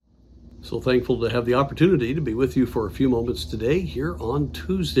So thankful to have the opportunity to be with you for a few moments today here on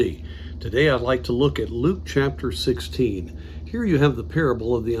Tuesday. Today I'd like to look at Luke chapter 16. Here you have the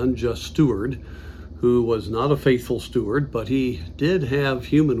parable of the unjust steward who was not a faithful steward, but he did have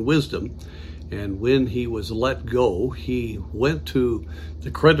human wisdom. And when he was let go, he went to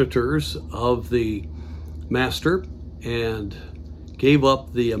the creditors of the master and gave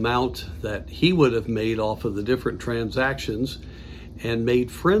up the amount that he would have made off of the different transactions and made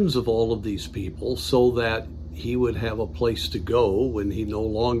friends of all of these people so that he would have a place to go when he no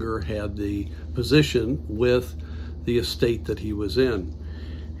longer had the position with the estate that he was in.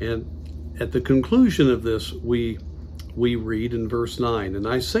 And at the conclusion of this, we read in verse 9, "And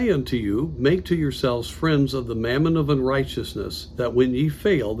I say unto you, make to yourselves friends of the mammon of unrighteousness, that when ye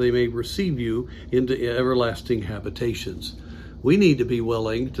fail, they may receive you into everlasting habitations." We need to be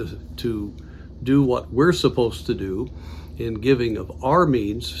willing to do what we're supposed to do in giving of our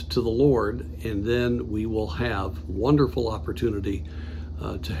means to the Lord, and then we will have wonderful opportunity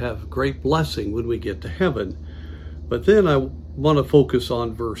to have great blessing when we get to heaven. But then I want to focus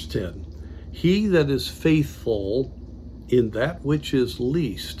on verse 10. "He that is faithful in that which is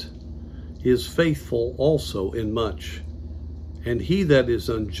least is faithful also in much, and he that is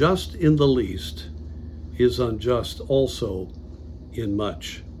unjust in the least is unjust also in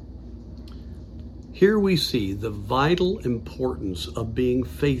much." Here we see the vital importance of being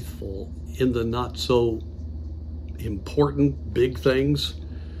faithful in the not so important big things.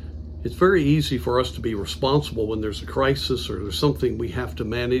 It's very easy for us to be responsible when there's a crisis or there's something we have to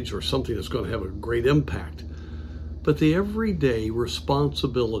manage or something that's going to have a great impact. But the everyday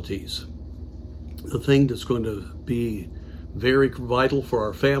responsibilities, the thing that's going to be very vital for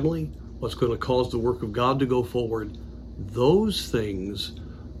our family, what's going to cause the work of God to go forward, those things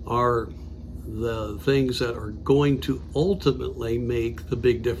are the things that are going to ultimately make the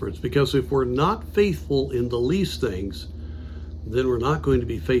big difference. Because if we're not faithful in the least things, then we're not going to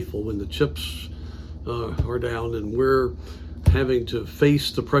be faithful when the chips are down and we're having to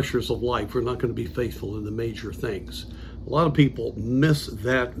face the pressures of life. We're not going to be faithful in the major things. A lot of people miss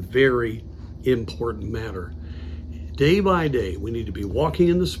that very important matter. Day by day, we need to be walking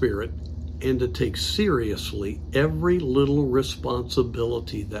in the Spirit and to take seriously every little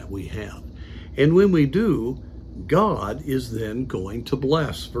responsibility that we have. And when we do, God is then going to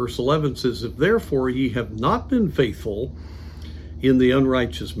bless. Verse 11 says, "If therefore ye have not been faithful in the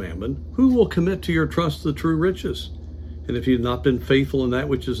unrighteous mammon, who will commit to your trust the true riches? And if ye have not been faithful in that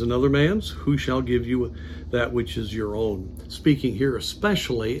which is another man's, who shall give you that which is your own?" Speaking here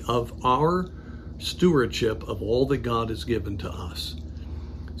especially of our stewardship of all that God has given to us.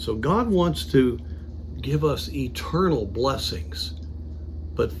 So God wants to give us eternal blessings,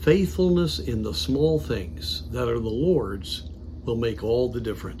 but faithfulness in the small things that are the Lord's will make all the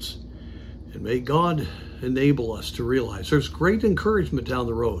difference. And may God enable us to realize there's great encouragement down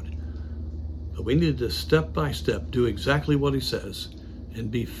the road, but we need to step by step do exactly what he says and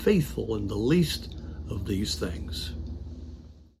be faithful in the least of these things.